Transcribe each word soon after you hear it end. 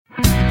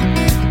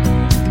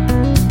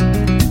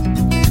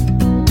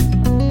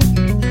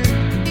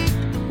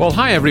Well,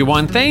 hi,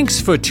 everyone.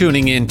 Thanks for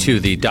tuning in to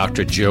the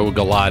Dr. Joe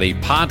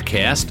Galati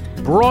podcast,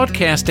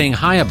 broadcasting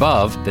high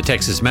above the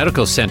Texas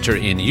Medical Center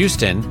in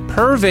Houston,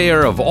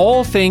 purveyor of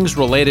all things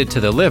related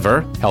to the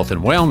liver, health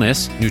and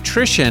wellness,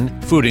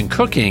 nutrition, food and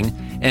cooking,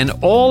 and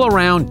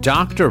all-around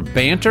doctor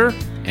banter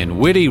and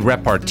witty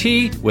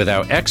repartee with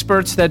our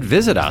experts that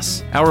visit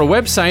us. Our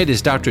website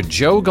is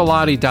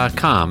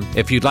drjoegalati.com.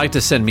 If you'd like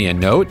to send me a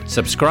note,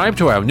 subscribe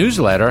to our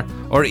newsletter,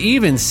 or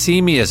even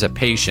see me as a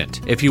patient.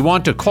 If you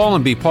want to call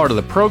and be part of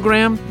the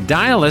program,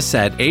 dial us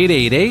at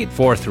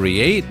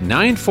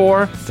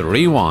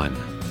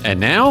 888-438-9431. And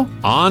now,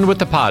 on with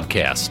the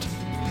podcast.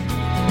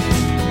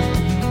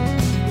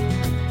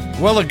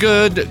 Well, a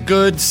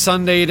good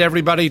Sunday to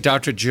everybody.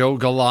 Dr. Joe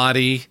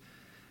Galati.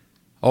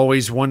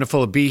 Always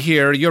wonderful to be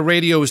here. Your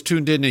radio is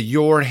tuned into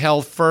Your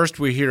Health First.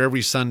 We're here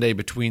every Sunday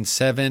between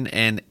 7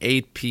 and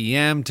 8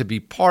 p.m. to be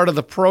part of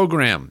the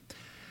program,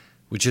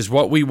 which is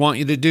what we want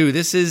you to do.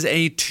 This is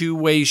a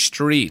two-way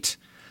street.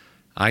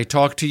 I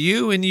talk to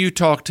you and you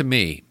talk to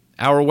me.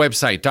 Our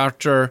website,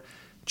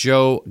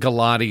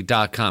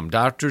 drjoegalati.com.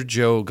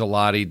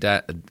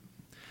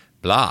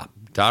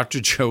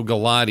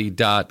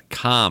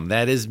 drjoegalati.com.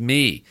 That is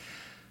me.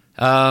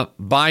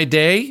 By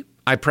day,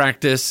 I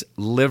practice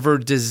liver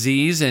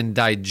disease and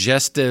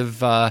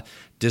digestive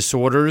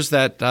disorders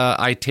that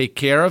I take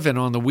care of. And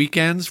on the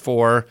weekends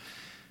for,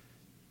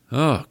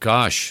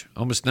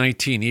 almost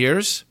 19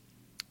 years,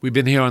 we've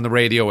been here on the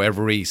radio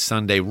every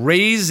Sunday,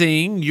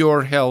 raising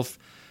your health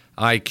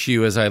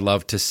IQ, as I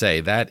love to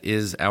say. That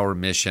is our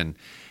mission.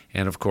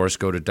 And, of course,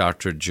 go to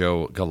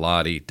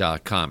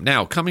drjoegalati.com.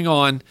 Now, coming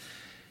on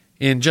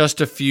in just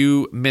a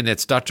few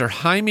minutes, Dr.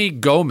 Jaime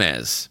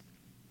Gomez.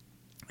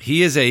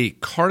 He is a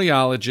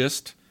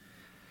cardiologist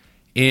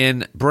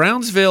in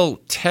Brownsville,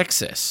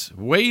 Texas,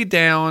 way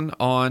down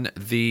on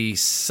the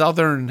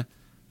southern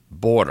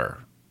border.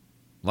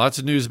 Lots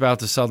of news about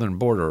the southern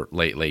border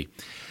lately.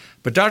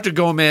 But Dr.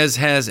 Gomez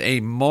has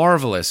a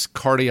marvelous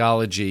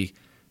cardiology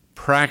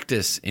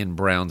practice in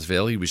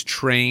Brownsville. He was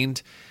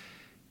trained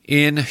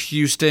in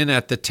Houston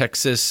at the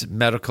Texas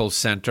Medical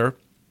Center.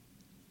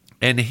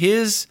 And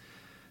his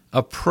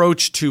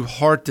approach to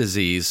heart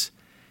disease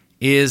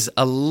is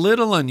a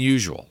little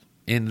unusual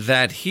in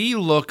that he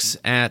looks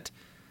at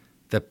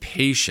the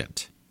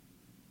patient.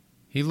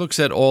 He looks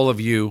at all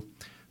of you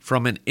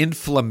from an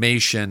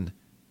inflammation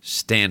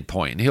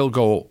standpoint. He'll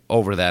go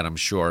over that, I'm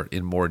sure,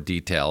 in more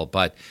detail,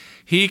 but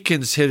he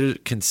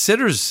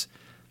considers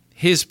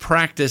his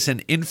practice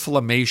an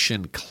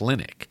inflammation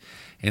clinic.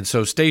 And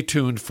so stay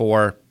tuned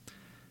for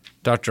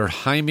Dr.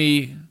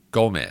 Jaime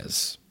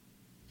Gomez.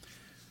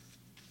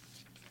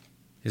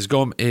 His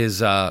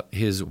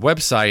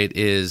website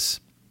is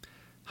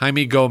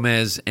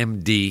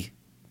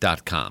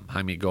JaimeGomezMD.com.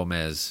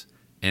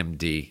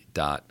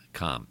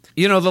 JaimeGomezMD.com.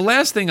 You know, the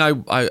last thing I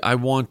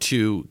want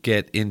to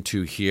get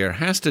into here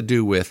has to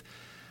do with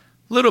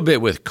a little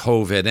bit with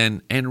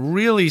COVID and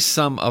really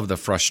some of the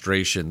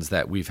frustrations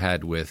that we've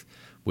had with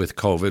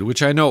COVID,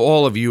 which I know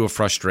all of you are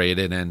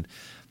frustrated. And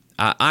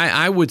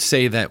I would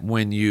say that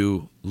when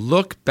you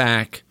look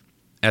back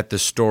at the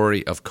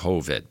story of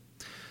COVID,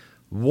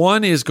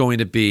 one is going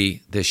to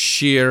be the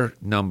sheer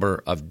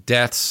number of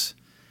deaths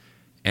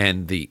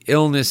and the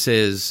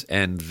illnesses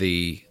and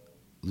the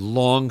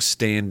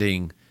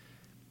long-standing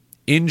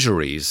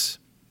injuries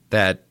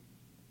that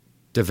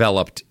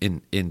developed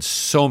in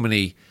so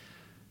many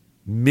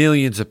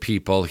millions of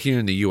people here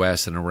in the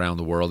U.S. and around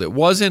the world. It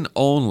wasn't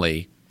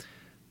only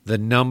the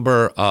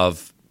number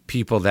of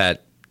people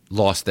that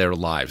lost their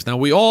lives. Now,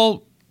 we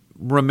all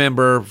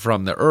remember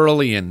from the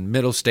early and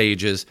middle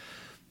stages,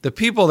 the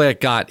people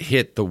that got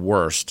hit the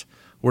worst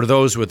were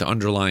those with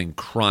underlying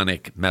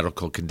chronic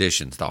medical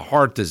conditions, the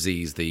heart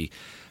disease, the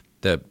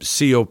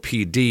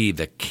COPD,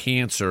 the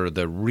cancer,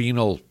 the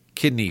renal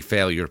kidney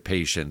failure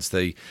patients,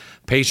 the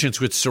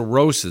patients with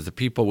cirrhosis, the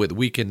people with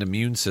weakened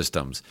immune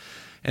systems.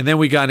 And then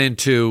we got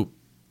into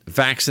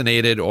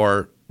vaccinated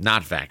or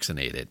not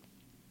vaccinated.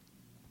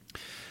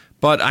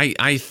 But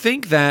I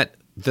think that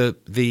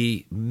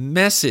the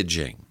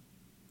messaging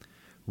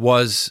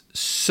was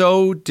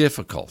so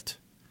difficult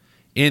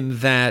in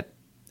that,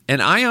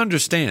 and I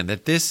understand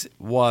that this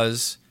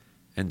was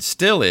and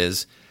still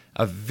is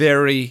a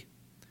very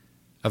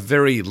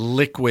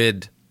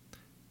liquid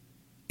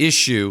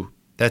issue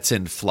that's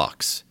in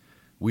flux.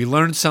 We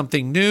learned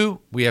something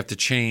new, we have to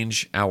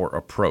change our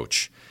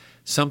approach.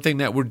 Something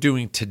that we're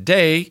doing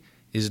today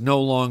is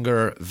no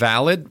longer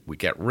valid. We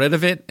get rid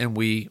of it and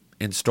we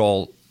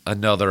install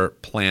another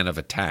plan of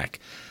attack.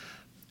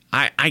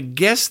 I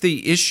guess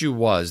the issue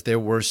was there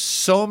were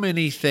so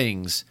many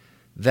things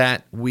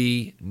that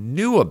we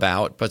knew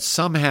about, but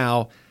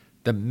somehow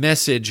the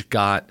message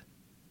got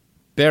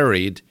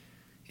buried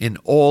in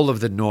all of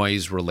the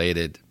noise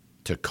related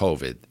to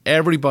COVID.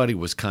 Everybody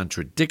was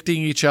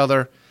contradicting each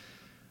other.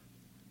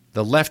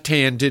 The left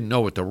hand didn't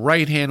know what the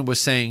right hand was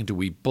saying. Do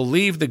we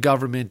believe the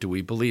government? Do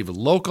we believe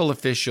local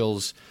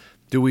officials?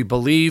 Do we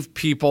believe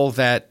people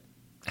that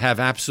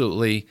have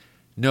absolutely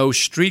no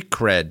street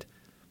cred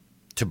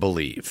to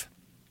believe?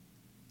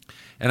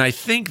 And I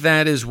think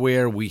that is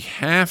where we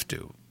have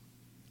to,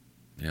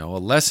 a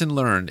lesson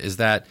learned is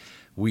that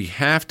we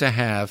have to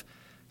have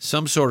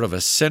some sort of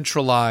a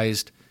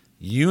centralized,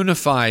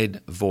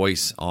 unified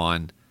voice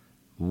on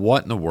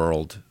what in the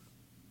world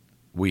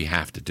we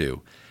have to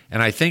do.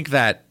 And I think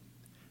that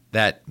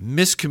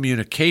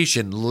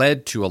miscommunication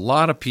led to a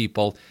lot of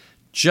people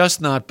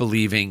just not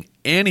believing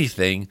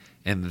anything,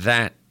 and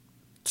that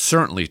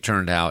certainly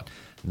turned out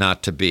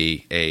not to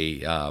be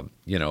a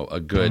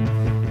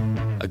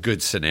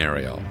good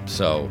scenario.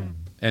 So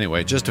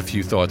anyway, just a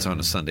few thoughts on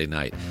a Sunday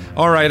night.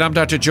 All right, I'm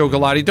Dr. Joe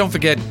Galati. Don't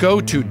forget, go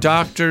to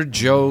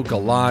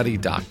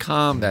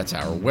drjoegalati.com. That's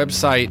our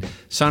website.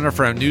 Sign up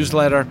for our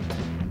newsletter.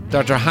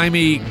 Dr.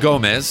 Jaime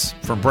Gomez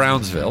from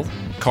Brownsville,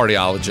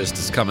 cardiologist,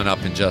 is coming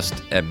up in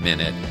just a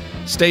minute.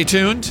 Stay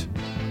tuned.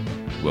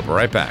 We'll be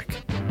right back.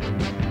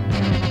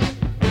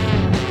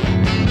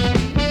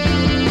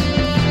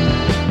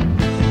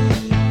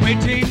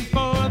 Waiting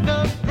for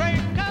the break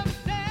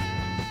of day.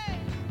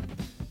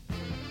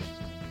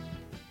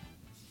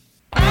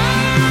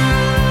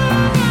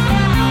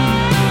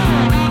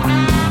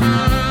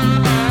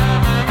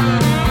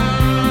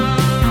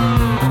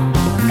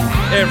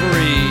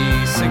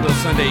 Every single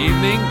Sunday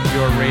evening,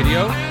 your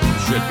radio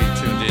should be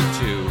tuned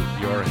into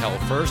Your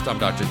Health First. I'm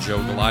Dr. Joe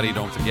Galati.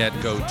 Don't forget,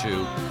 go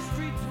to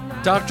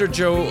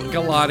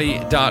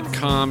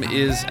drjoegalati.com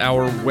is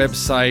our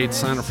website.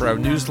 Sign up for our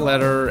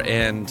newsletter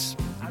and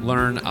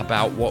learn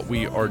about what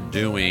we are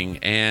doing.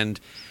 And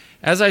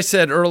as I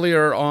said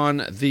earlier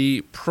on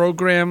the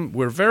program,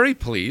 we're very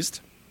pleased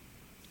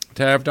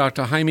to have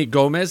Dr. Jaime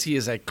Gomez. He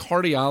is a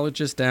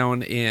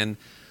cardiologist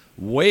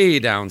way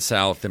down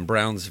south in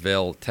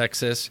Brownsville,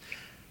 Texas.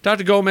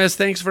 Dr. Gomez,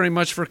 thanks very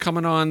much for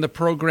coming on the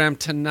program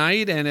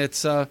tonight, and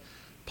it's a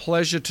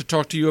pleasure to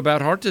talk to you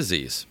about heart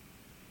disease.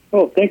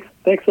 Oh, thanks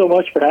so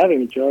much for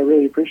having me, Joe. I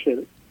really appreciate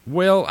it.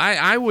 Well,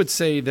 I would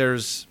say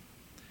there's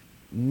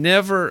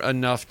never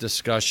enough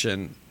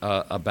discussion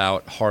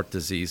about heart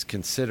disease,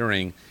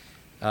 considering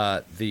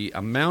the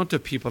amount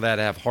of people that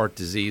have heart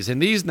disease.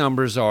 And these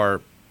numbers are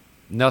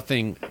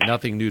nothing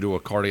new to a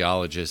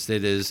cardiologist.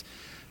 It is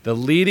the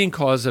leading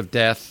cause of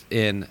death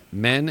in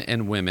men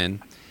and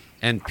women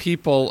and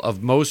people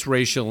of most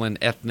racial and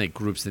ethnic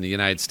groups in the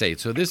United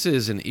States. So this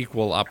is an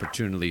equal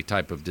opportunity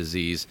type of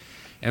disease.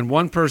 And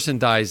one person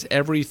dies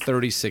every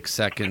 36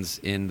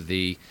 seconds in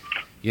the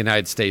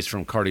United States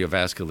from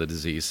cardiovascular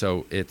disease.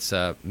 So it's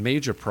a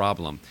major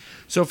problem.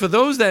 So for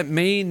those that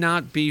may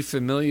not be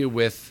familiar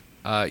with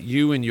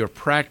you and your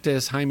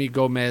practice,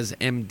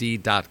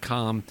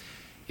 JaimeGomezMD.com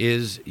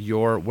is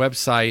your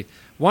website.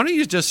 Why don't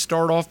you just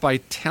start off by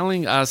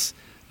telling us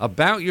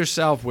about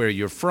yourself, where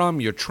you're from,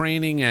 your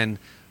training, and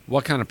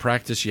what kind of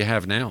practice you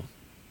have now?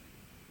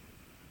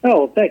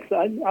 Oh, thanks.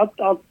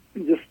 I'll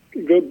just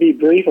go be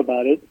brief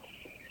about it.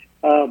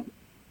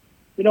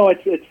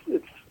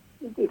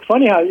 It's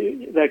funny how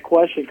that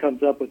question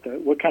comes up with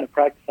what kind of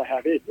practice I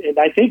have. And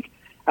I think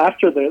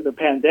after the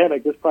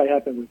pandemic, this probably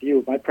happened with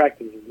you. My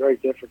practice is very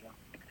different now.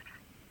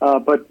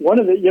 But one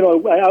of the,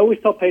 I always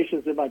tell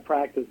patients in my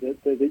practice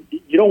that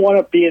you don't want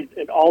to be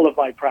in all of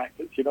my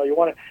practice. You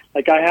want to,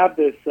 like I have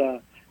this,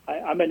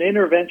 I'm an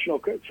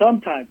interventional,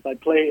 sometimes I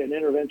play an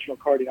interventional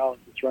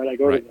cardiologist, right? I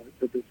go to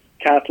this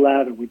cath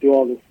lab and we do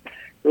all this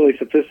really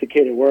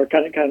sophisticated work,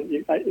 kind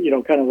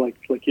of like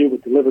you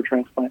with the liver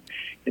transplant.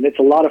 And it's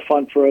a lot of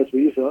fun for us.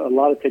 We use a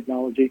lot of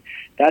technology.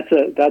 That's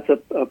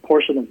a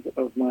portion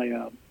of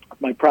my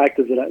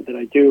practice that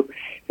I do.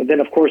 And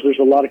then, of course, there's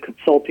a lot of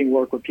consulting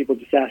work where people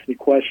just ask me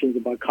questions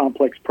about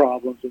complex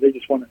problems, or they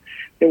just want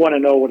to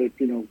know what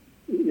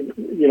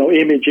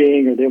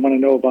imaging, or they want to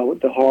know about what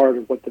the heart,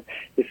 or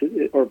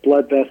or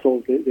blood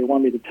vessels. They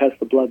want me to test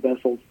the blood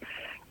vessels.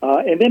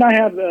 And then I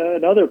have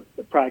another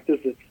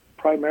practice that's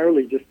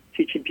primarily just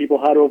teaching people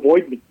how to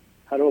avoid me,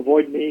 how to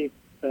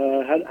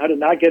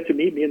not get to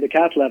meet me in the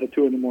cath lab at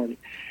 2 a.m.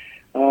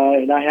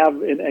 And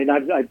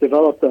I've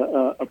developed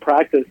a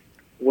practice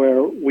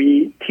where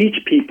we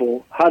teach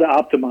people how to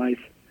optimize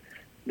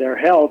their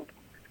health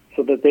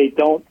so that they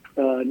don't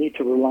need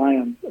to rely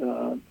on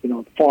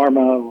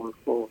pharma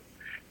or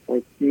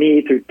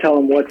me to tell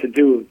them what to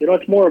do.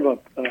 It's more of a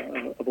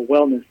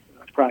wellness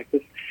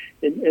practice.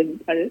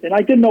 And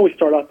I didn't always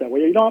start out that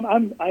way.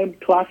 I'm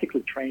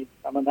classically trained.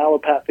 I'm an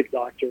allopathic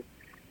doctor.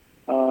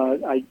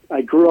 I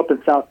grew up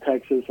in South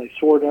Texas. I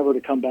swore never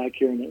to come back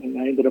here,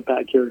 and I ended up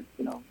back here,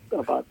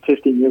 about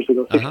 16 years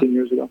ago.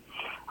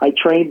 I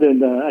trained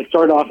I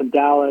started off in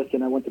Dallas,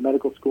 and I went to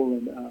medical school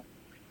in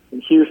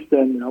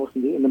Houston. I was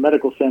in the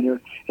medical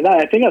center, and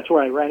I think that's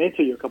where I ran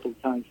into you a couple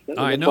of times.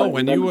 I know,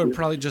 when you were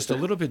probably just a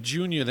little bit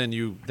junior than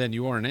you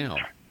are now.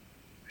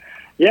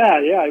 Yeah,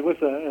 it was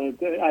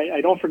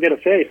I don't forget a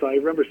face. I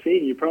remember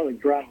seeing you probably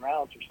ground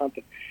rounds or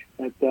something.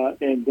 And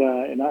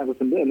I was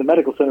in the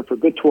medical center for a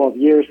good 12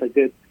 years. I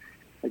did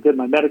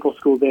my medical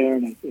school there,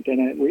 and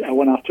then I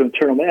went off to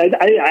internal medicine.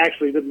 I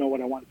actually didn't know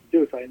what I wanted to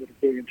do, so I ended up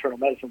doing internal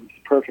medicine, which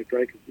is perfect,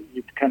 right? Because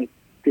you kind of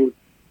do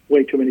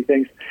way too many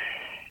things.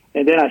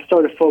 And then I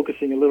started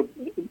focusing a little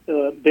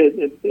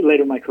bit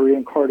later in my career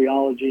in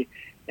cardiology.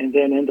 and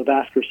then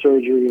endovascular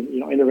surgery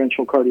and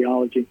interventional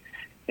cardiology,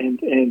 and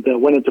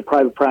went into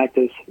private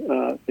practice.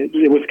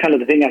 It was kind of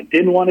the thing I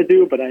didn't want to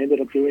do, but I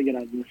ended up doing it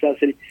out of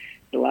necessity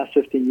the last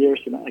 15 years.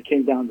 And I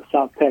came down to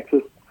South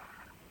Texas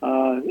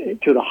to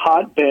the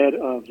hotbed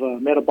of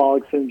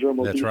metabolic syndrome,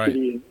 That's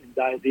obesity, and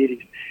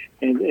diabetes,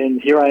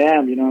 and here I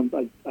am.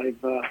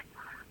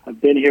 I've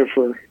been here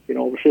for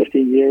over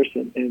 15 years,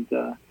 and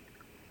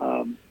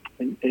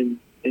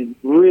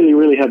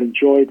really have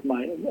enjoyed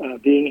my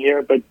being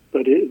here, but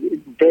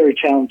very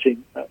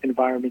challenging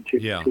environment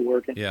to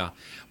work in. Yeah.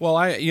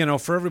 Well,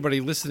 for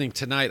everybody listening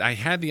tonight, I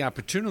had the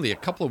opportunity a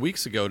couple of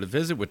weeks ago to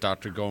visit with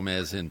Dr.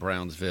 Gomez in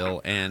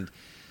Brownsville, and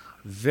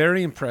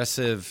very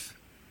impressive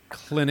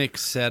clinic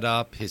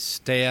setup, his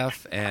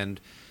staff, and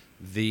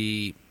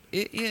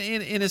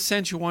in a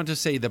sense, you want to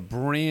say the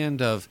brand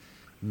of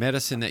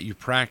medicine that you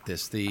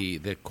practice,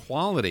 the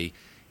quality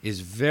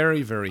is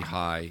very, very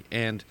high.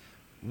 And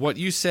what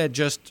you said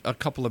just a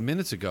couple of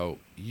minutes ago,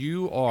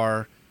 you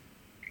are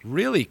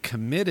really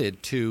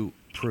committed to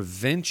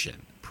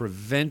preventative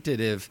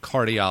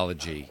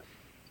cardiology.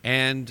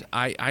 And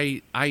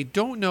I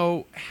don't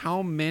know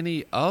how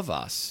many of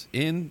us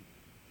in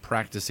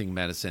practicing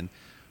medicine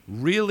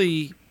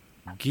really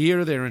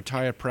gear their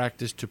entire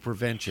practice to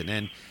prevention.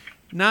 And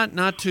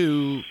not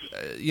to,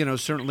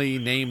 certainly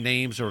name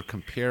names or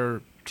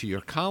compare to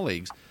your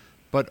colleagues,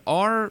 but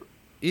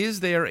is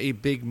there a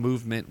big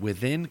movement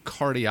within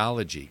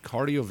cardiology,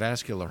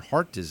 cardiovascular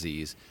heart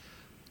disease,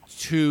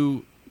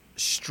 to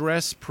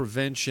stress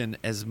prevention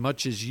as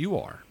much as you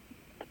are?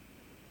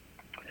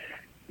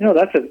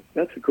 That's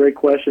a great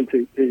question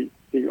to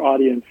the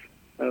audience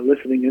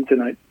listening in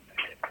tonight.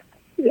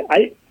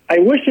 I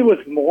wish it was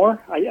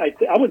more.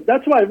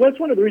 That's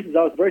one of the reasons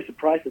I was very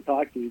surprised to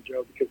talk to you,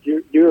 Joe, because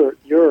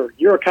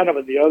you're kind of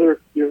in the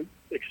other. You're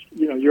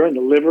in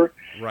the liver,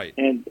 right?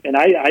 And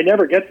I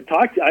never get to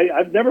talk to you.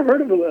 I've never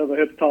heard of a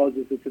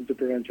hepatologist that's into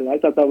prevention. I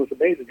thought that was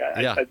amazing.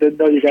 I didn't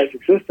know you guys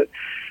existed.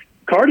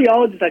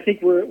 Cardiologists, I think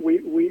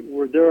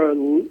there are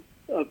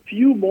a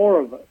few more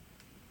of us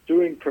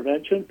doing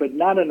prevention, but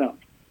not enough.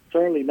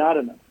 Certainly not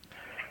enough.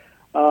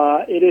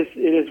 It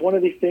is one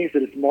of these things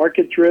that is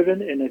market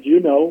driven, and as you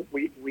know,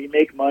 we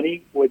make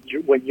money when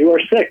you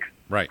are sick,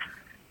 right?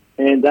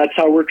 And that's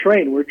how we're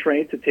trained. We're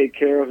trained to take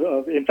care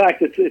of. In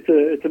fact,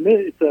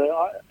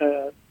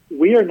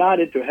 we are not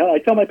into health. I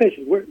tell my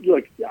patients,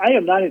 I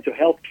am not into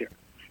healthcare.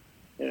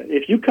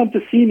 If you come to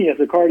see me as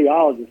a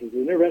cardiologist, as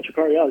an interventional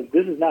cardiologist,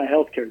 this is not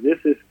healthcare. This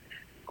is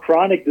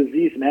chronic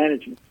disease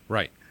management.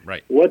 Right.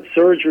 What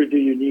surgery do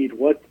you need?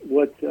 What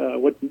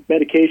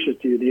medications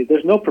do you need?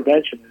 There's no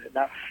prevention in it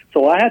now.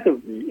 So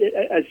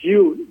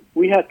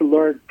we have to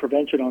learn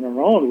prevention on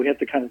our own. We have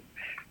to kind of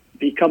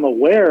become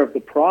aware of the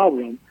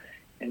problem,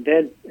 and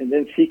then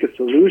seek a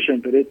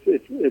solution. But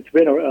it's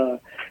been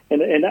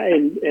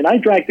and I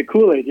drank the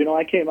Kool-Aid.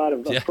 I came out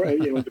of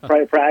into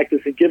private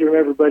practice and giving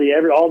everybody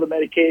all the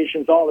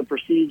medications, all the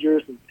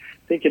procedures, and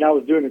thinking I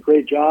was doing a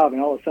great job.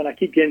 And all of a sudden, I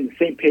keep getting the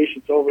same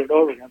patients over and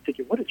over again. I'm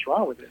thinking, what is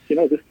wrong with this?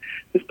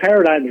 This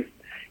paradigm is.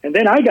 And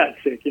then I got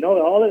sick.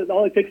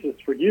 All it takes is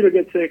for you to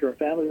get sick or a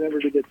family member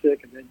to get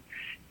sick, and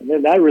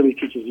then that really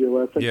teaches you a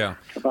lesson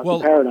about the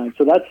paradigm.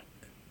 So that's.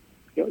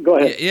 Go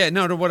ahead. Yeah,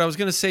 no, what I was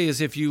going to say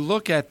is if you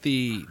look at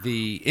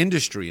the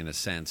industry, in a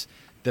sense,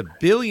 the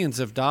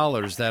billions of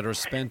dollars that are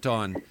spent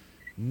on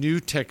new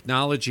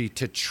technology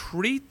to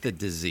treat the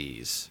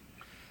disease,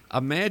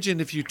 imagine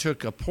if you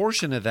took a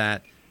portion of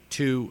that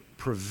to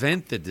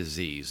prevent the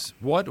disease.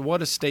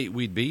 What a state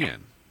we'd be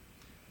in.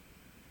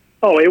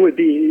 Oh, it would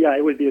be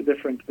a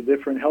different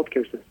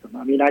healthcare system.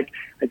 I mean, I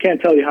can't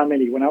tell you how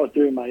many, when I was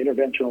doing my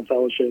interventional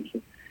fellowships,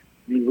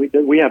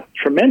 we have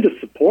tremendous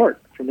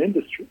support from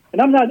industry,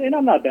 and I'm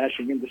not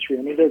bashing industry.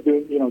 I mean, they're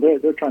doing,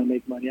 they're trying to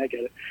make money. I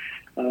get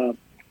it,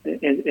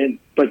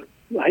 but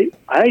I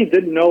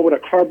didn't know what a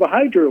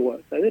carbohydrate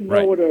was. I didn't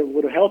know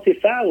what a healthy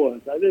fat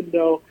was. I didn't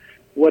know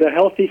what a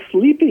healthy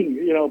sleeping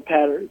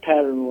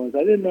pattern was. I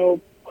didn't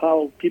know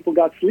how people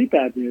got sleep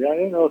apnea. I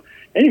didn't know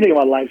anything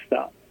about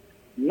lifestyle.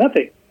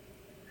 Nothing.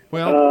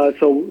 Well,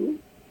 so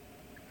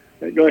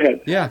go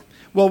ahead. Yeah.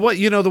 Well,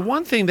 the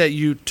one thing that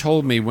you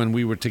told me when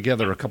we were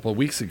together a couple of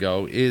weeks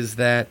ago is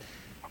that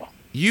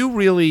you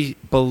really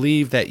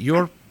believe that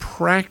your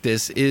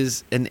practice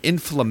is an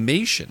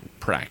inflammation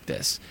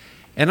practice.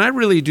 And I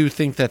really do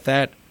think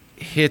that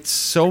hits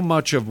so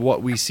much of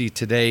what we see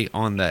today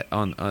on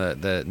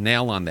the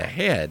nail on the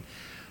head,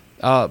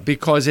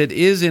 because it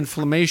is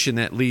inflammation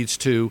that leads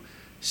to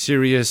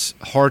serious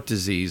heart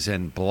disease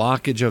and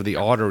blockage of the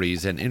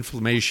arteries, and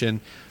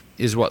inflammation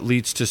is what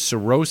leads to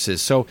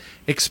cirrhosis. So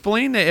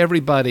explain to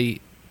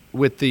everybody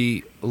with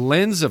the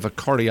lens of a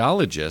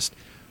cardiologist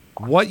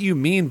what you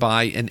mean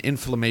by an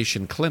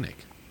inflammation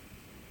clinic.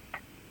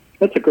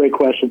 That's a great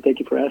question. Thank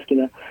you for asking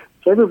that.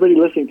 So everybody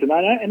listening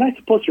tonight, and I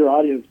suppose your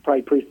audience is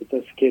probably pretty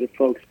sophisticated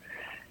folks.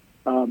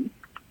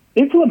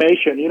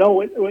 Inflammation,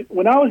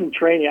 when I was in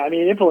training, I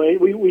mean,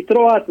 we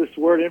throw out this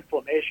word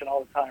inflammation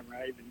all the time,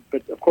 right?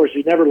 But of course,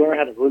 you never learn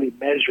how to really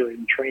measure it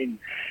in training.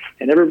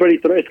 And everybody,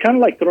 it's kind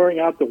of like throwing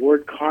out the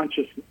word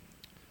consciousness.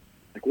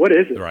 Like, what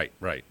is it? Right.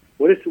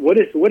 What is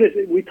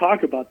it? We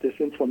talk about this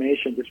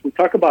inflammation. We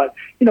talk about,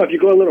 if you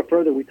go a little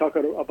further, we talk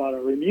about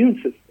our immune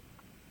system.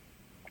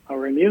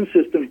 Our immune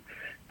system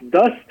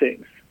does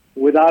things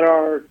without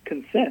our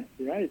consent,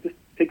 right? It just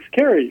takes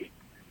care of you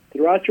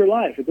throughout your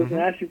life. It doesn't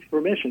ask you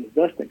for permission. It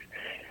does things.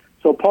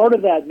 So part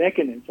of that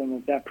mechanism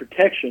of that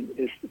protection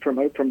is,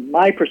 from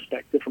my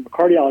perspective, from a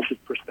cardiologist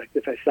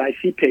perspective, as I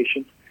see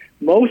patients,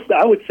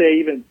 I would say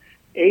even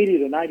 80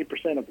 to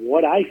 90% of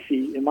what I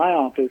see in my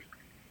office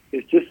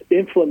is just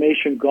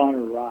inflammation gone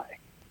awry.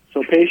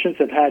 So patients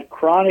have had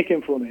chronic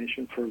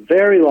inflammation for a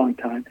very long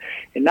time,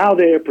 and now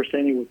they are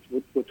presenting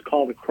with what's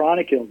called a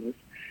chronic illness.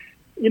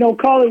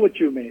 Call it what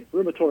you may.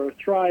 Rheumatoid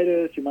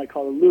arthritis, you might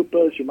call it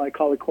lupus, you might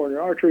call it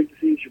coronary artery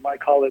disease, you might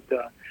call it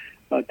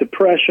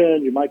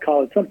depression, you might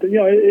call it something.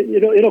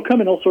 It'll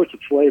come in all sorts of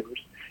flavors.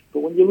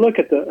 But when you look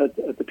at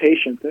the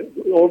patient,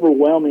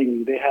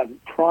 overwhelmingly they have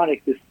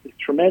chronic, this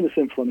tremendous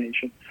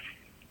inflammation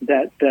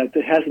that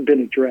hasn't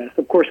been addressed.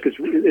 Of course, because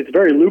it's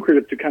very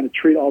lucrative to kind of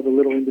treat all the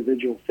little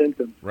individual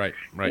symptoms. Right.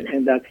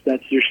 And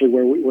that's usually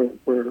where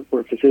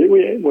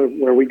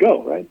we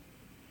go, right?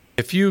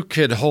 If you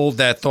could hold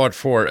that thought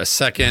for a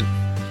second,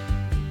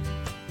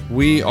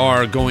 we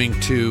are going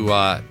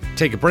to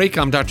take a break.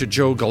 I'm Dr.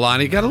 Joe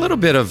Galati. Got a little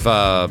bit of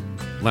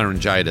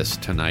laryngitis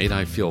tonight.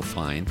 I feel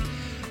fine.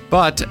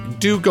 But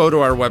do go to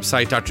our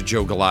website,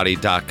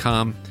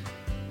 drjoegalati.com.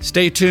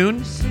 Stay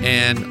tuned,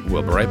 and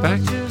we'll be right back.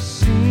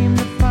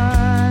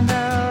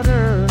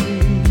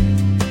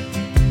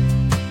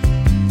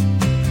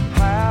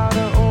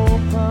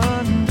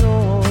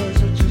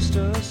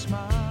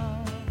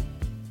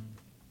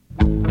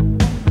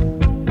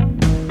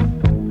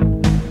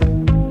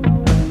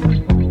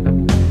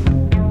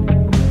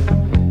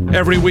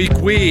 Every week,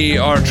 we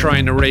are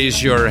trying to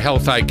raise your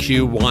health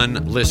IQ one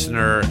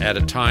listener at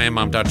a time.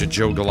 I'm Dr.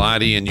 Joe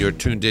Galati, and you're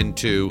tuned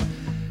into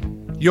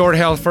Your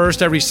Health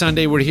First. Every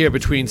Sunday, we're here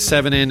between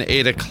 7 and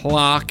 8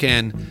 o'clock,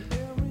 and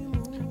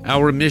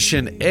our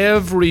mission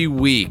every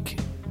week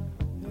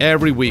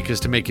is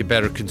to make you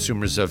better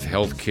consumers of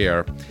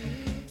healthcare.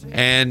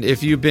 And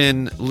if you've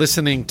been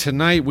listening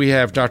tonight, we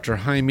have Dr.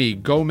 Jaime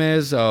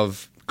Gomez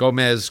of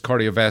Gomez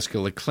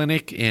Cardiovascular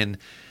Clinic in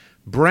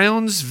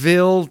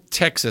Brownsville,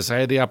 Texas. I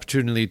had the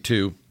opportunity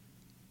to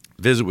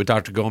visit with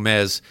Dr.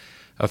 Gomez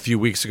a few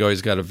weeks ago.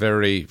 He's got a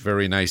very,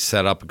 very nice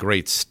setup,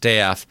 great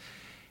staff.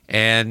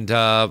 And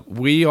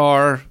we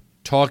are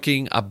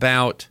talking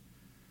about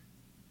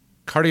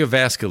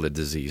cardiovascular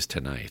disease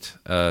tonight,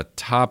 a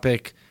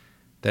topic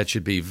that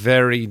should be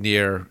very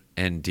near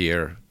and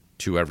dear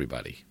to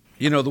everybody.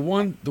 The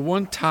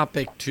one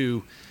topic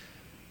to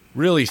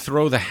really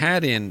throw the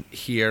hat in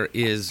here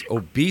is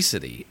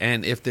obesity.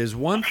 And if there's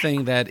one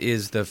thing that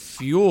is the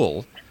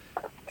fuel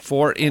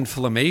for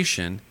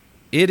inflammation,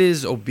 it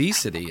is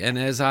obesity. And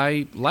as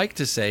I like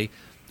to say,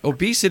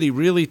 obesity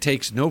really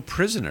takes no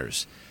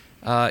prisoners.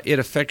 It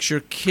affects your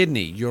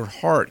kidney, your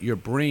heart, your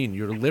brain,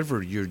 your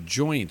liver, your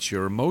joints,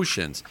 your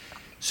emotions.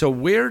 So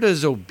where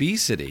does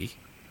obesity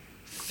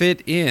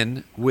fit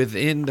in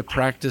within the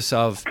practice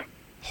of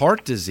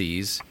heart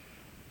disease,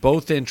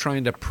 both in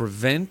trying to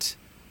prevent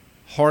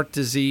heart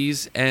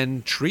disease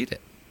and treat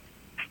it?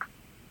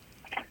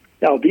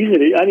 Yeah,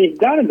 obesity. I mean,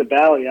 down in the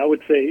valley, I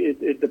would say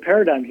the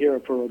paradigm here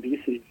for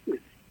obesity is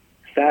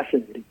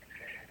fascinating.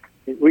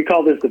 We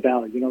call this the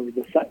valley,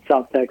 the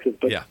South Texas,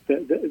 but yeah.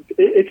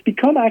 It's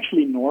become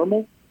actually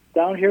normal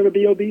down here to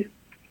be obese.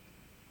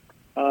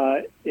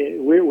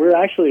 We're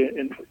actually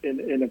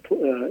in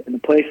a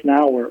place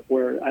now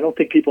where I don't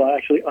think people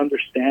actually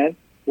understand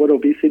what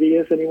obesity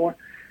is anymore.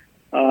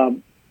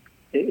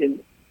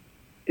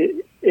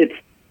 It's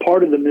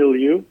part of the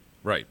milieu.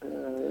 Right.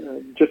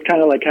 Just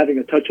kind of like having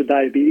a touch of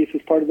diabetes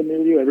is part of the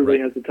milieu. Everybody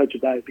has a touch of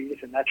diabetes,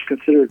 and that's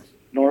considered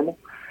normal.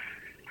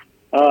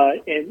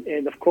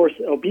 And of course,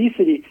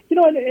 obesity.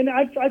 And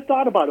I've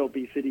thought about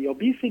obesity.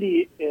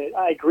 Obesity,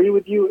 I agree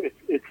with you.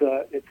 It's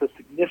a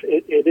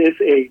significant. It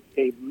is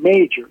a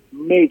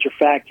major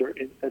factor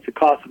as a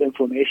cause of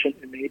inflammation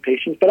in many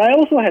patients. But I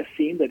also have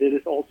seen that it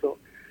is also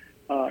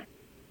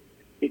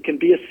it can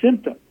be a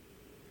symptom.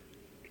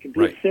 It can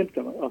be a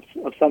symptom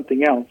of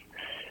something else.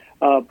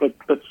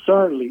 But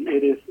certainly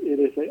it is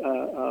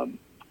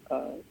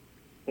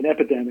an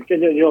epidemic,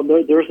 and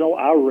there's no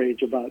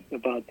outrage about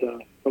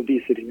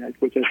obesity,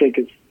 which I think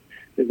is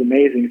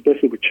amazing,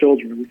 especially with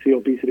children. We see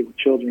obesity with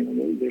children,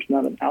 and there's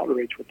not an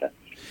outrage with that.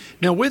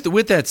 Now,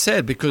 with that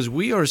said, because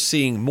we are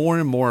seeing more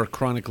and more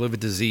chronic liver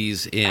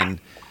disease in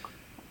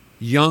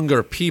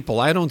younger people,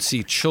 I don't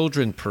see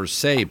children per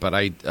se, but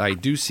I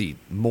do see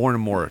more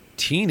and more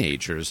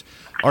teenagers.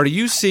 Are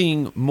you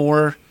seeing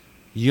more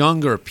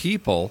younger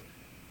people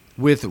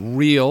with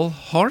real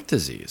heart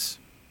disease?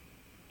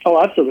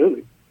 Oh,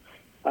 absolutely.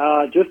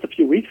 Just a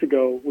few weeks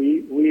ago,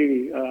 we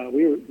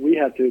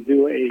had to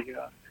do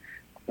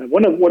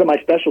one of my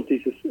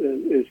specialties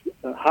is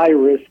high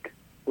risk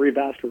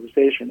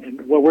revascularization,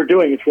 and what we're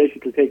doing is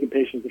basically taking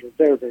patients that are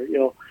very, very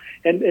ill.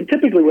 And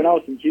typically, when I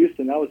was in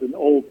Houston, that was an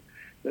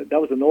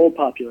old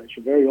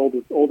population, very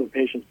older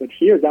patients. But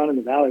here down in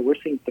the valley, we're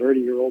seeing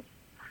 30-year-olds,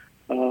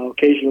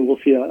 Occasionally, we'll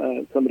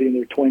see somebody in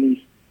their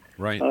 20s.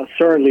 Right.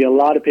 Certainly, a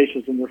lot of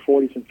patients in their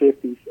 40s and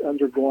 50s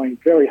undergoing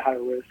very high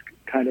risk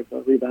kind of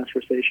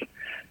revascularization.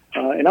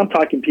 And I'm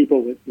talking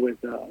people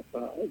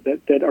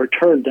that are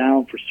turned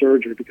down for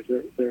surgery because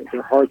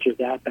their hearts are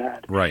that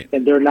bad. Right.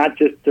 And they're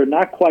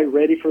not quite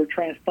ready for a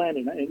transplant,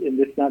 and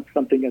it's not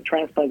something, a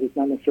transplant is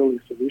not necessarily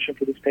a solution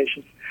for these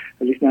patients,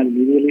 at least not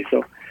immediately.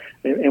 So,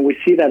 and we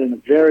see that in a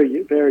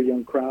very, very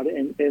young crowd,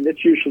 and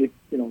it's usually,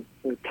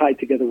 tied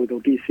together with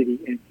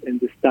obesity and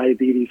this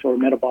diabetes or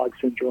metabolic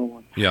syndrome,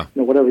 or, Yeah.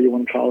 Whatever you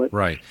want to call it.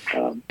 Right.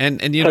 Um, And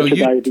type of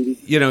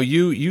diabetes.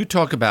 you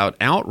talk about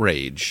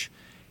outrage,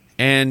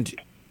 and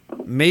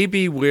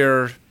maybe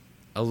we're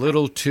a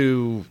little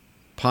too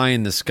pie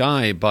in the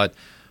sky, but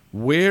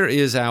where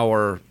is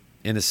our,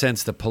 in a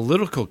sense, the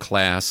political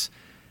class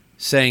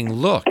saying,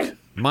 look,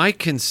 my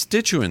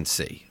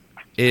constituency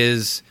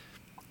is,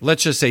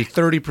 let's just say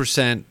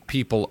 30%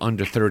 people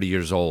under 30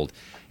 years old,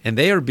 and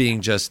they are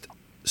being just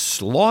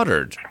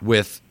slaughtered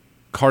with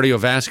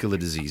cardiovascular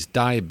disease,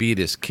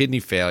 diabetes, kidney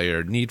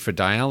failure, need for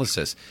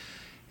dialysis.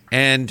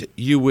 And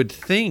you would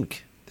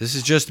think, this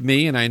is just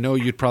me, and I know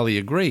you'd probably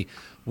agree,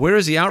 where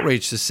is the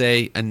outrage to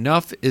say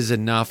enough is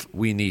enough,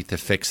 we need to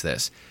fix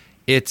this?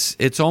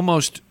 It's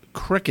almost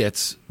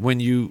crickets when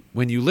you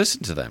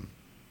listen to them.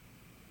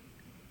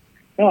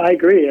 No, I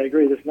agree.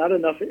 There's not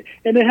enough,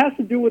 and it has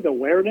to do with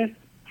awareness.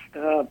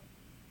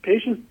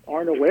 Patients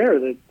aren't aware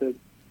that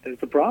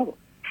it's a problem,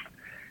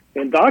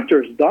 and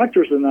doctors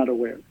are not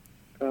aware.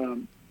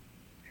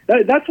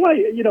 That's why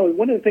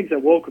one of the things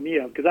that woke me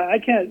up, because I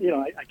can't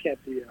I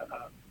can't be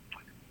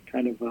a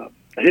kind of a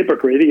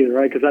hypocrite either,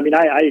 right? Because I mean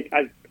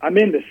I'm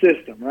in the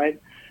system, right?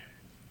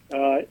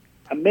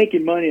 I'm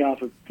making money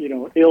off of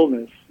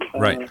illness,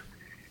 Right.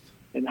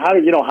 And how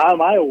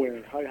am I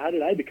aware? How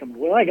did I become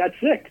aware? Well, I got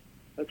sick.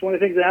 That's one of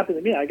the things that happened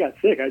to me. I got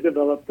sick. I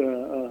developed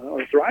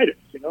arthritis,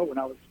 when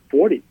I was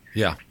 40.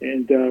 Yeah.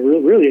 And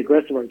really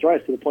aggressive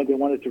arthritis to the point they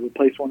wanted to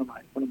replace one of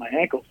my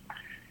ankles.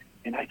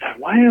 And I thought,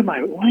 why in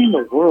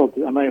the world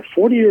am I a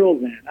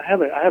 40-year-old man? I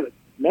have a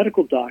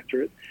medical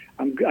doctorate.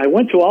 I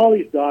went to all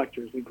these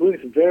doctors,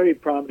 including some very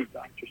prominent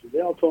doctors, and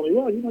they all told me,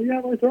 well, you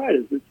have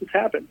arthritis. It just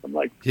happened. I'm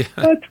like, Yeah.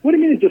 What? What do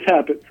you mean it just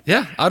happened?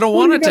 Yeah, I don't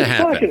What want are it you to guys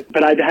happen. talking?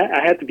 But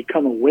I had to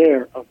become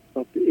aware of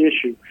the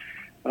issue.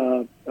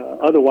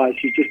 Otherwise,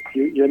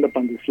 you end up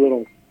on this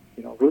little,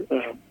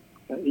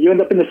 you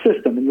end up in the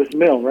system, in this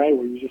mill, right,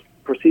 where you just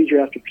procedure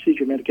after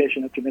procedure,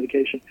 medication after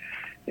medication,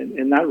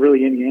 and not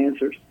really any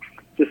answers.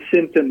 Just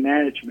symptom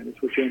management is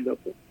what you end up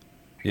with.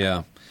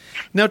 Yeah.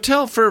 Now,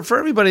 tell for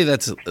everybody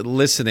that's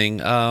listening,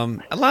 a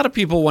lot of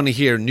people want to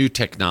hear new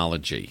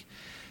technology.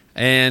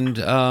 And,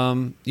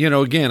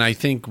 again, I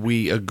think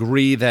we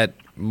agree that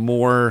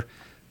more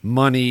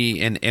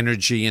money and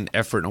energy and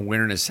effort and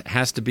awareness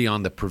has to be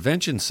on the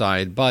prevention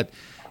side. But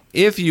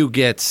if you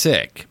get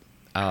sick,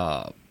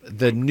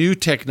 the new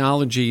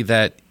technology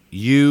that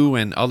you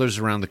and others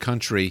around the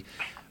country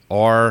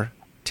are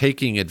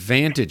taking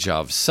advantage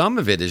of, some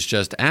of it is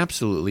just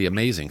absolutely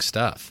amazing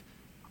stuff.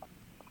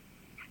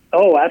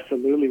 Oh,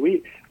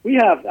 absolutely. We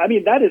have. I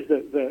mean, that is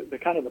the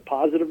kind of the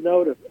positive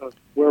note of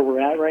where we're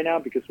at right now,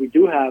 because we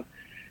do have,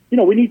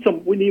 we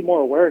need more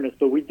awareness,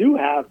 but we do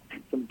have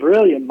some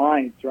brilliant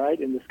minds, right,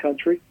 in this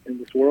country, in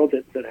this world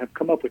that have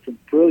come up with some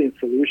brilliant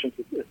solutions.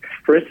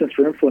 For instance,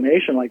 for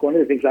inflammation, like one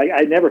of the things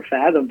I never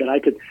fathomed that I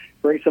could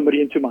bring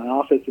somebody into my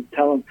office and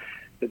tell them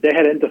that they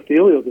had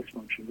endothelial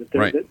dysfunction,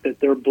 that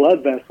their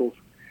blood vessels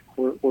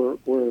were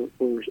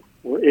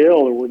ill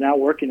or were not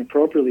working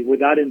appropriately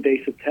without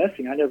invasive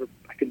testing. I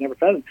could never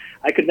fathom.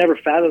 I could never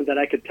fathom that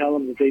I could tell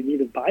them that they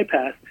needed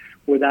bypass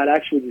without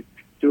actually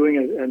doing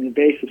an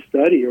invasive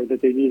study, or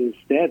that they needed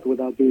a stent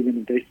without doing an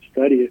invasive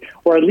study,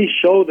 or at least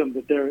show them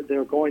that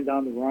they're going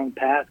down the wrong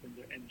path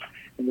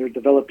and they're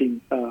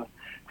developing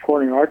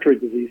coronary artery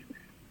disease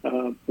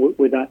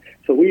with that.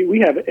 So we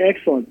have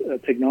excellent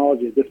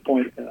technology at this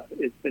point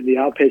in the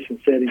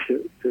outpatient setting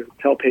to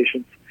tell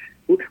patients.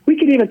 We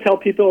can even tell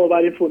people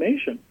about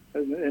inflammation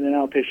in an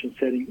outpatient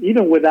setting,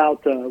 even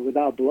without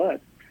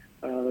blood.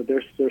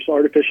 There's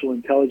artificial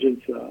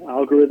intelligence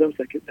algorithms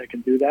that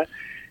can do that,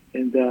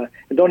 and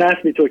don't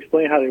ask me to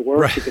explain how they work,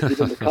 Right. because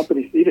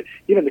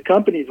even the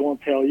companies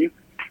won't tell you.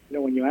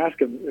 When you ask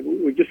them,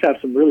 we just have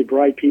some really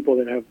bright people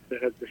that have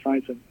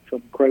designed some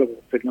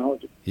incredible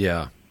technology.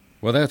 Yeah.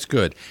 Well, that's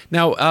good.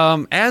 Now,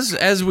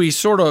 as we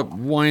sort of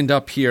wind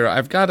up here,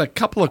 I've got a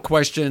couple of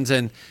questions,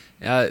 and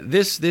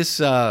this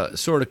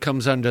sort of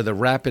comes under the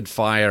rapid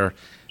fire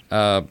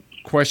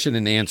question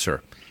and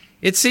answer.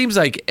 It seems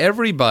like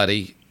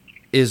everybody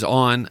is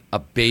on a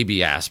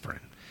baby aspirin.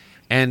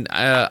 And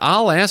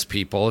I'll ask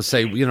people,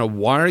 say,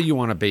 why are you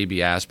on a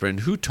baby aspirin?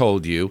 Who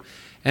told you?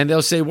 And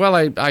they'll say, well,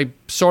 I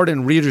saw it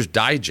in Reader's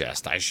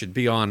Digest. I should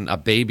be on a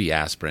baby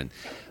aspirin.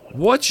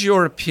 What's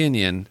your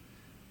opinion,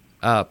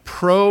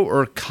 pro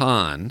or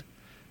con,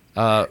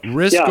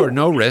 risk or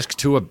no risk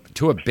to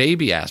a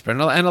baby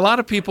aspirin? And a lot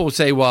of people will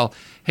say, well,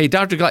 hey,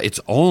 Dr. Gott, it's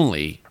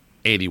only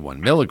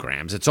 81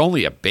 milligrams. It's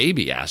only a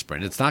baby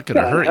aspirin. It's not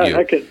going to hurt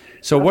you.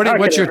 So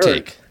what's your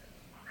take?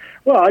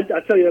 Well,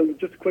 I'll tell you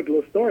just a quick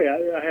little story.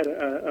 I had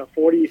a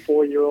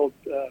 44-year-old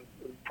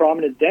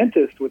prominent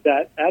dentist with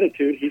that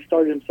attitude. He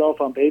started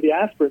himself on baby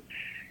aspirin,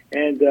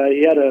 and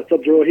he had a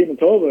subdural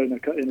hematoma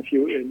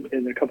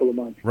in a couple of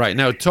months. Right.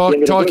 Now, talk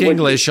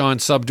English on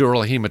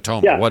subdural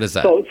hematoma. Yeah. What is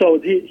that? So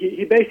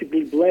he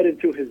basically bled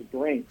into his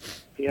brain.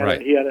 He had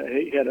a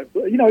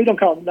you don't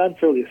call it not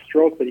necessarily a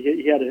stroke, but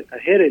he had a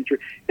head injury.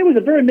 It was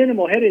a very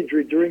minimal head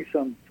injury during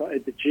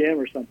at the gym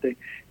or something,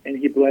 and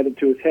he bled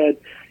into his head.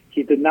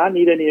 He did not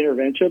need any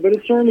intervention, but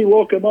it certainly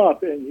woke him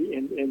up,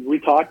 and we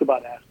talked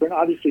about aspirin.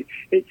 Obviously,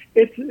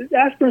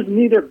 aspirin is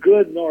neither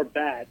good nor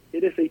bad.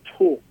 It is a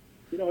tool.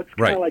 It's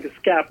kind of like a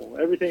scalpel.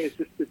 Everything is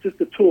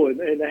just a tool.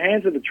 In the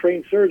hands of a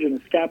trained surgeon,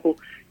 a scalpel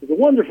is a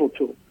wonderful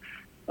tool.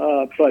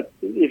 But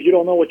if you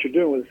don't know what you're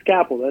doing with a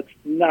scalpel, that's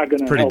not going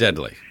to help. Pretty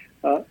deadly.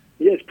 Yeah,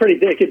 it's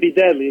pretty. It could be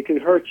deadly. It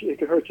could hurt you.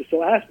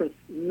 So aspirin's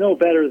no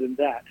better than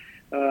that.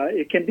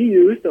 It can be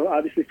used,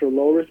 obviously, for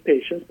low-risk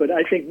patients, but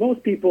I think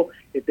most people,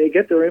 if they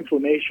get their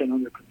inflammation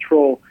under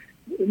control,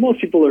 most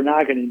people are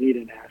not going to need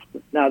an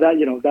aspirin. Now,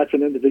 that's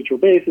an individual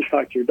basis.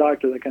 Talk to your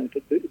doctor, that kind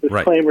of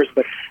disclaimers. Right.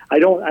 But I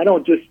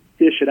don't just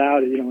dish it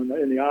out,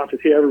 in the office.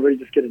 Here, everybody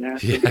just get an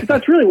aspirin. Yeah.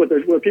 That's really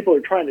what people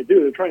are trying to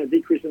do. They're trying to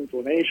decrease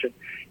inflammation,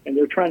 and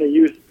they're trying to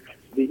use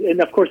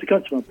and of course it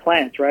comes from a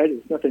plant, right?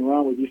 There's nothing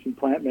wrong with using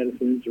plant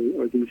medicines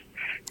or these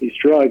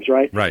drugs,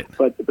 right? Right.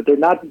 But they're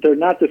not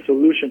the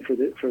solution for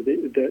the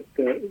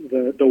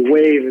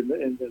wave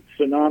and the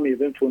tsunami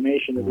of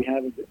inflammation that we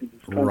have in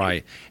this country.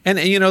 Right. And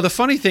the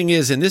funny thing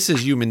is, and this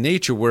is human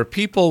nature, where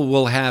people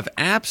will have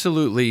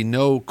absolutely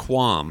no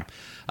qualm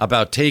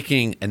about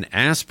taking an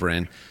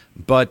aspirin,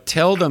 but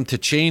tell them to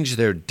change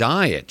their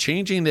diet.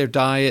 Changing their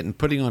diet and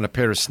putting on a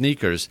pair of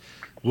sneakers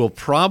will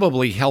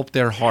probably help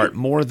their heart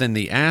more than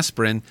the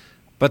aspirin,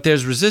 but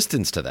there's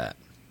resistance to that.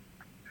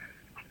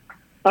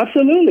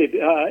 Absolutely,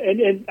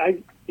 and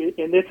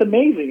it's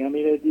amazing. I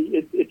mean,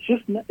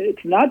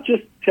 it's not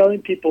just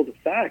telling people the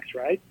facts,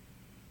 right?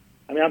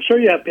 I mean, I'm sure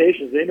you have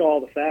patients; they know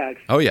all the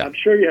facts. Oh yeah. I'm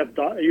sure you have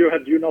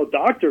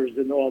doctors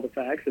that know all the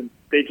facts, and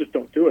they just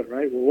don't do it,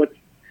 right? Well,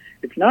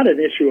 it's not an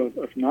issue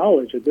of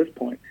knowledge at this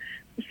point.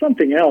 There's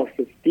something else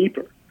that's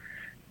deeper.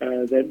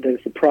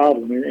 That's the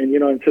problem, and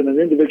it's on an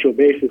individual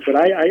basis. But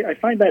I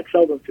find that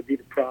seldom to be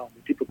the problem.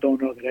 People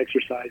don't know that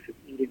exercise and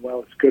eating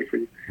well is good for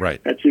you. Right.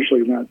 That's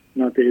usually not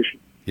the issue.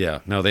 Yeah.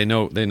 No, they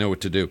know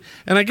what to do.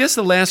 And I guess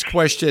the last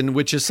question,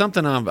 which is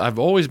something I've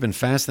always been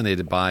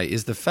fascinated by,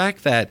 is the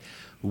fact that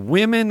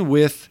women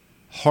with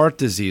heart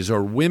disease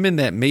or women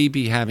that may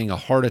be having a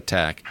heart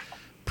attack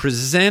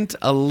present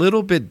a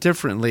little bit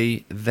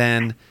differently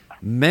than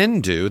men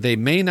do. They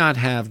may not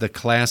have the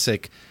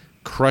classic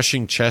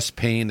crushing chest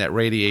pain that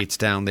radiates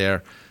down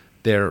their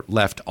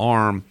left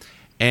arm.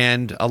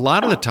 And a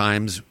lot of the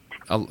times,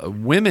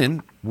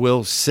 women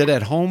will sit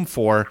at home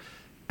for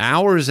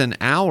hours and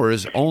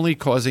hours, only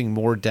causing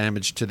more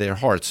damage to their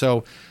heart.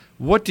 So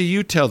what do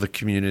you tell the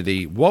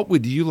community? What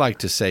would you like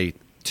to say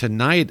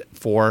tonight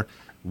for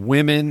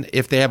women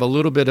if they have a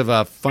little bit of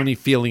a funny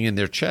feeling in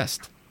their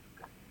chest?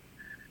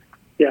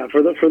 Yeah,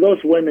 for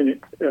those women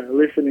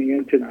listening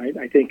in tonight,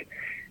 I think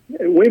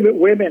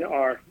women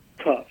are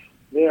tough.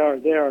 They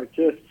are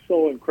just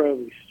so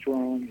incredibly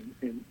strong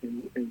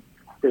and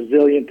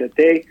resilient that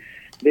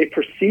they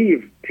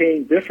perceive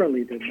pain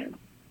differently than men,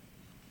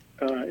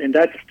 and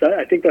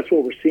I think that's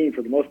what we're seeing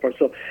for the most part.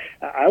 So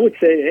I would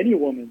say any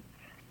woman,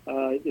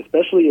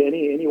 especially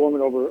any woman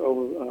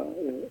over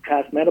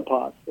past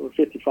menopause, over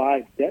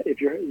 55,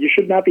 you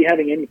should not be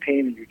having any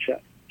pain in your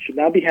chest. You should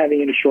not be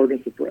having any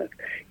shortness of breath.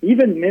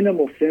 Even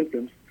minimal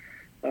symptoms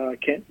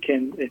can.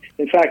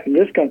 In fact, in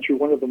this country,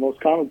 one of the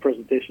most common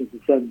presentations is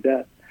sudden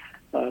death.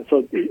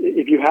 So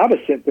if you have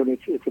a symptom,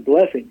 it's a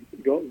blessing.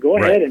 Go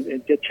ahead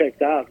and get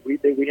checked out. We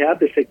have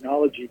this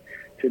technology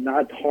to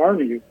not harm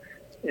you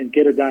and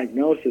get a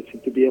diagnosis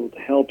and to be able to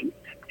help you.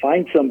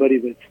 Find somebody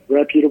that's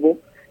reputable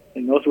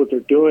and knows what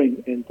they're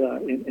doing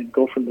and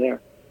go from there,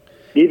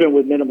 even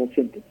with minimal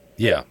symptoms.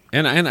 Yeah,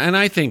 and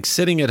I think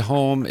sitting at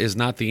home is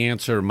not the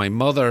answer. My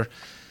mother,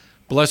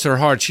 bless her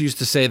heart, she used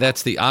to say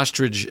that's the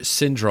ostrich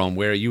syndrome,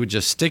 where you would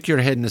just stick your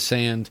head in the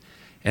sand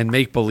and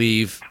make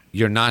believe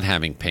you're not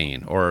having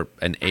pain or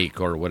an ache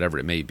or whatever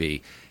it may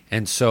be.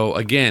 And so,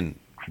 again,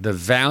 the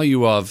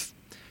value of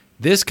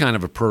this kind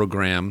of a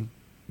program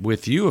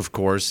with you, of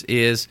course,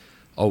 is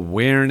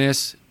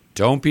awareness.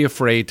 Don't be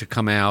afraid to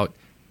come out,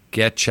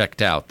 get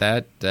checked out.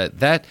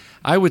 That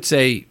I would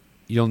say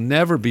you'll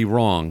never be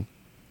wrong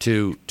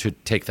to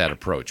take that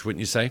approach, wouldn't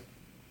you say?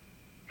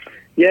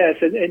 Yes,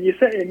 and you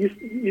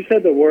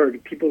said the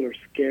word. People are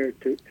scared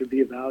to be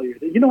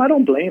evaluated. I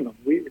don't blame them.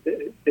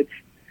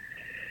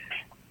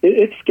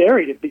 It's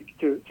scary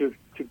to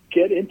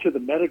get into the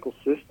medical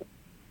system.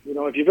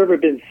 If you've ever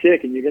been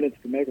sick and you get into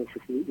the medical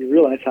system, you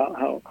realize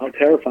how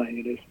terrifying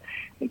it is.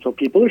 And so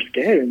people are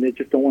scared and they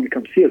just don't want to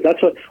come see us.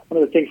 That's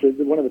one of the things,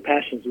 one of the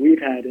passions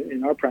we've had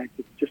in our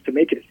practice, just to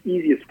make it as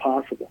easy as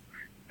possible,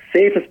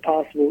 safe as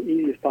possible,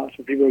 easy as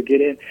possible. People will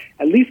get in,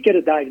 at least get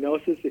a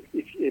diagnosis.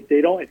 If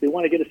they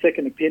want to get a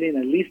second opinion,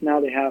 at least now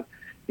they have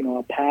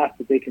a path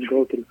that they can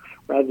go through,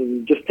 rather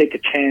than just take a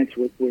chance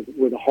with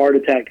a heart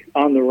attack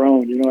on their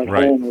own, at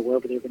Right. home or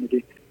wherever they're going to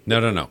be.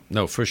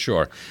 No, for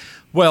sure.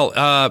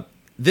 Well,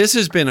 this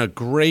has been a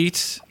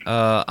great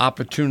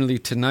opportunity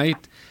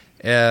tonight.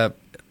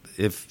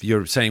 If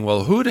you're saying,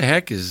 well, who the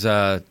heck is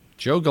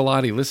Joe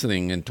Galati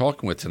listening and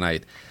talking with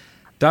tonight?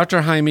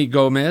 Dr. Jaime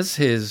Gomez,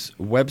 his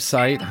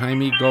website,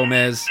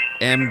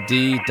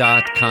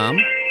 JaimeGomezMD.com.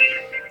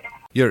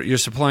 You're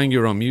supplying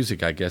your own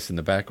music, I guess, in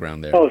the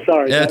background there. Oh,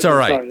 sorry. Yeah, it's all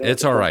right. Sorry.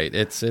 It's all right.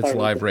 It's Sorry.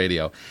 live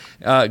radio.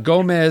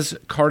 Gomez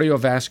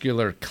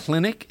Cardiovascular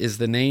Clinic is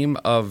the name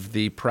of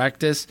the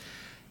practice.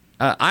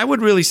 I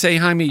would really say,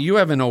 Jaime, you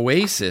have an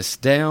oasis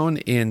down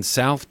in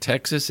South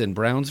Texas in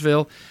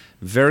Brownsville.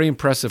 Very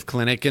impressive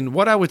clinic. And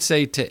what I would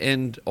say to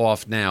end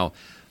off now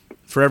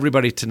for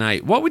everybody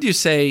tonight, what would you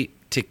say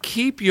to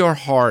keep your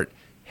heart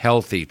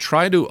healthy?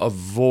 Try to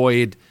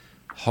avoid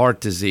heart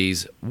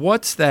disease.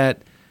 What's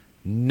that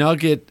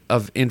nugget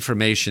of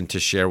information to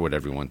share with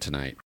everyone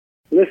tonight?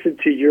 Listen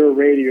to your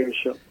radio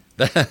show.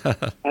 I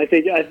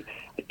think, it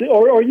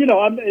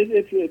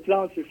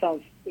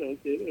sounds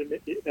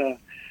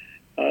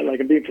like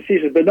I'm being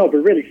facetious, but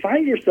really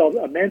find yourself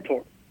a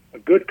mentor, a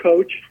good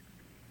coach,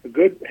 a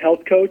good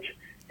health coach,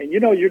 and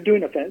you're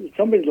doing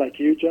somebody like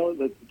you, Joe,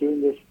 that's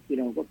doing this,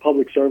 a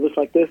public service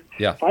like this.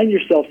 Yeah. Find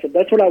yourself.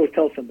 That's what I would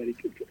tell somebody.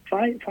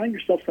 Find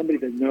yourself somebody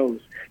that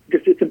knows,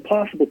 because it's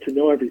impossible to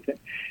know everything,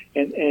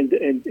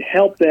 and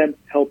help them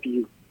help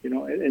you.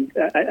 And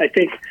I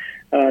think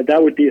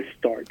that would be a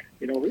start.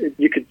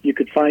 You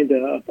could find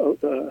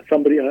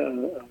somebody,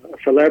 a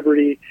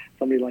celebrity,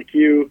 somebody like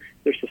you.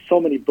 There's just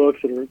so many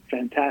books that are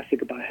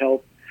fantastic about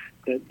health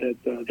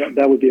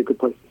that would be a good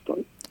place to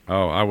start.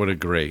 Oh, I would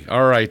agree.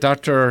 All right,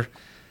 Dr.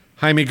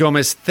 Jaime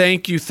Gomez,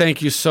 thank you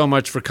so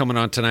much for coming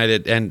on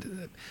tonight.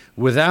 And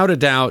without a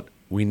doubt,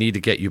 we need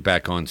to get you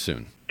back on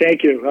soon.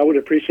 Thank you. I would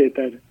appreciate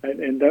that.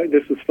 And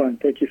this was fun.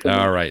 Thank you so much.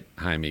 All right,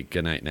 Jaime,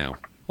 good night now.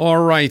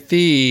 All right,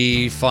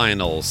 the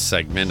final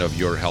segment of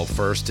Your Health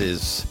First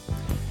is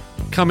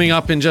coming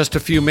up in just a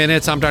few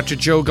minutes. I'm Dr.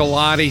 Joe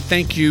Galati.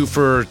 Thank you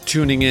for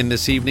tuning in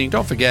this evening.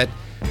 Don't forget,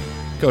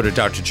 go to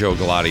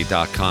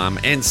drjoegalati.com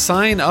and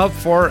sign up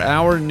for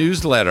our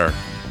newsletter.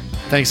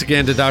 Thanks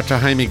again to Dr.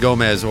 Jaime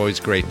Gomez.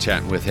 Always great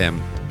chatting with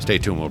him. Stay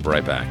tuned. We'll be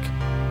right back.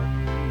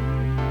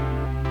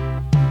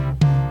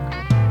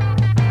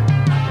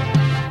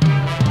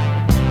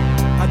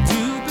 I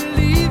do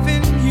believe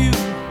in you,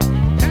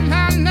 and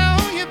I know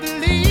you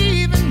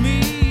believe in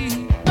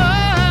me.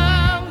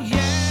 Oh,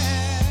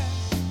 yeah.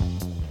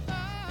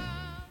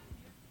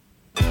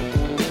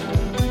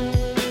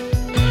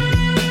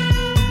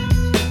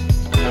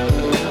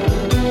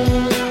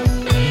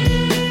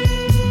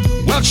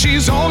 Well,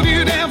 she's all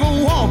you'd ever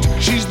want.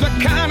 She's the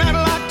kind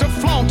I'd like to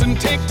flaunt and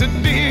take to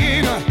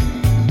dinner.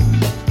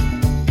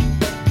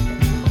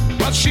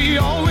 But she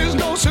always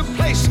knows her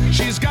place.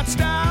 She's got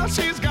style,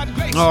 she's got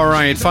grace. All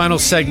right, final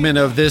segment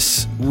of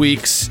this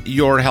week's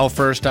Your Health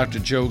First, Dr.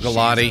 Joe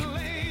Galati.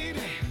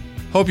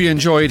 Hope you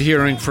enjoyed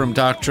hearing from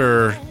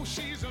Dr.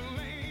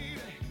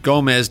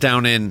 Gomez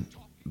down in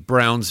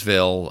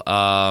Brownsville.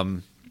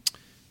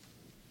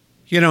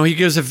 He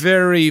gives a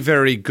very,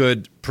 very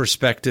good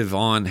perspective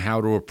on how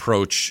to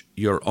approach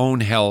your own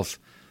health,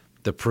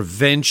 the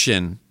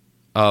prevention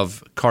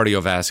of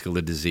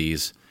cardiovascular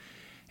disease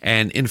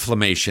and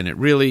inflammation. It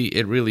really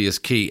is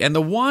key. And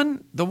the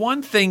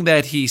one thing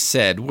that he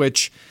said,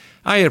 which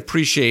I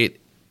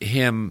appreciate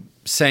him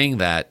saying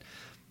that,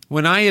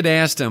 when I had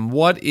asked him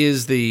what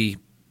was the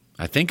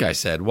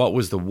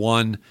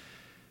one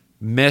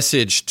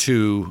message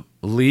to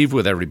leave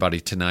with everybody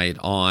tonight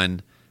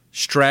on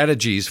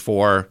strategies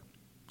for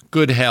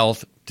good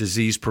health,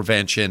 disease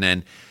prevention,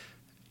 and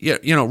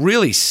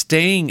really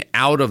staying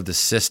out of the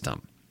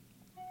system,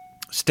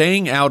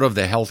 staying out of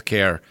the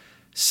healthcare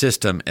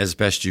system as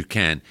best you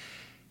can.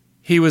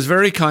 He was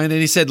very kind, and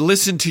he said,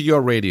 listen to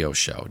your radio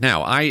show.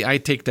 Now, I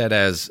take that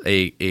as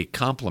a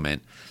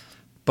compliment,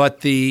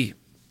 but the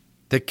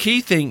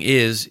key thing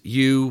is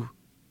you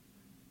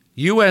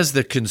as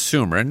the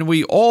consumer, and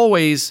we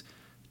always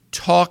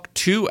talk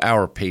to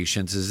our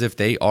patients as if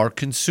they are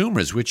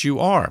consumers, which you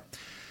are.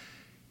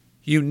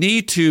 You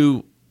need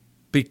to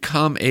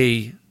become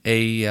a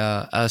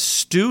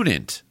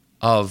student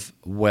of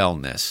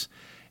wellness,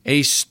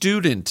 a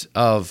student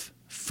of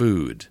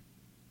food,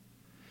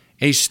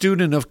 a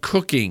student of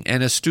cooking,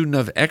 and a student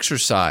of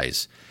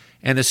exercise,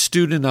 and a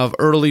student of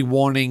early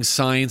warning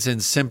signs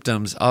and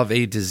symptoms of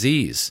a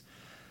disease.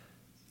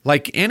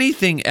 Like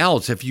anything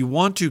else, if you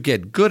want to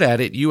get good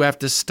at it, you have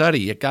to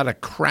study. You got to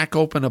crack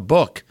open a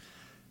book.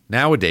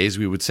 Nowadays,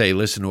 we would say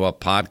listen to a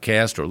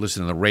podcast or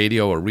listen to the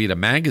radio or read a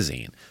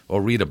magazine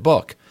or read a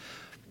book.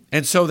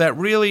 And so that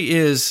really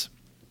is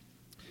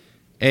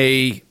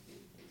a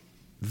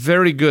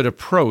very good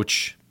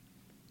approach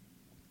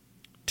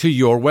to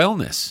your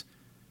wellness.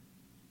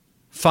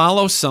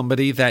 Follow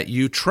somebody that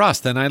you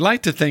trust. And I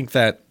like to think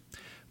that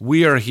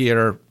we are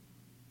here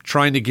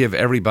trying to give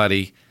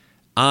everybody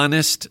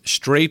honest,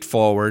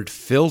 straightforward,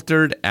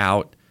 filtered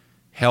out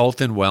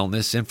health and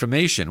wellness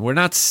information. We're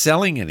not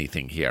selling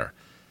anything here.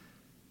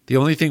 The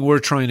only thing we're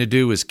trying to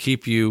do is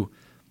keep you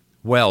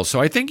well. So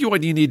I think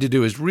what you need to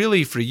do is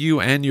really, for you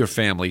and your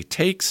family,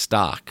 take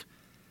stock.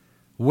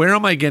 Where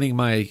am I getting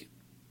my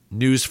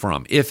news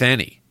from, if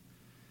any,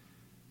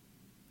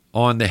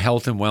 on the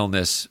health and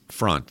wellness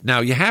front? Now,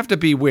 you have to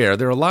beware.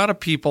 There are a lot of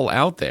people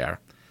out there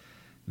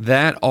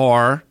that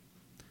are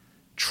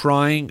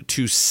trying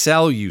to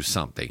sell you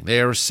something.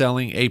 They are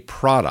selling a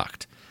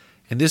product.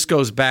 And this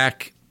goes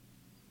back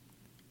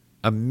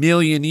a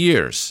million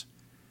years.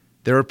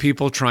 There are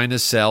people trying to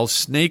sell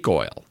snake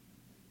oil,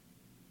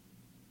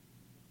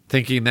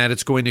 thinking that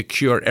it's going to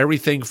cure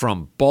everything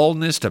from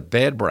baldness to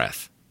bad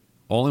breath,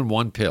 all in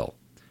one pill.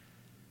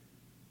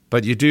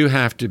 But you do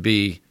have to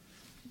be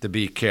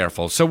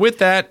careful. So with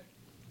that,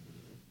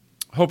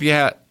 hope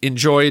you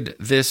enjoyed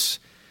this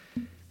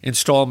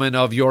installment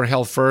of Your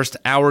Health First.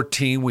 Our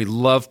team, we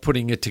love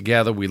putting it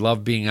together. We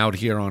love being out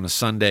here on a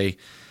Sunday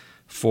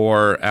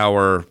for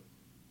our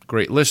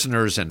great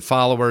listeners and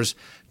followers.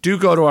 Do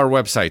go to our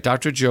website,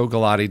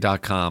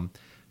 drjoegalati.com.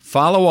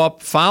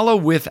 Follow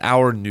with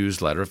our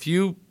newsletter. If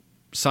you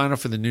sign up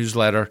for the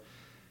newsletter,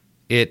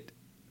 it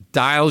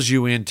dials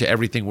you into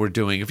everything we're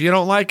doing. If you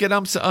don't like it,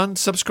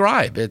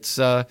 unsubscribe. It's,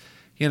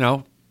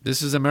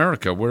 this is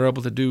America. We're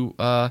able to do,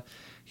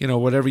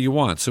 whatever you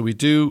want. So we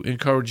do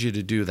encourage you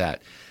to do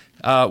that.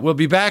 We'll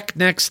be back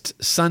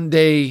next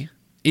Sunday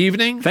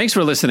evening. Thanks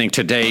for listening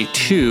today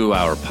to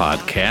our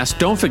podcast.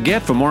 Don't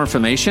forget, for more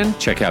information,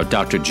 check out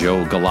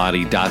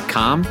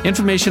drjoegalati.com.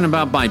 Information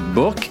about my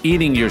book,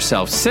 Eating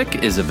Yourself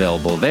Sick, is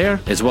available there,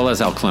 as well as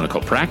our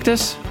clinical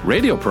practice,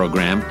 radio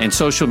program, and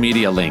social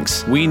media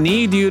links. We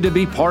need you to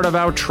be part of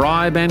our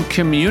tribe and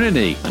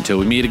community. Until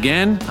we meet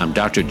again, I'm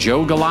Dr.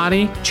 Joe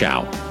Galati.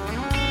 Ciao.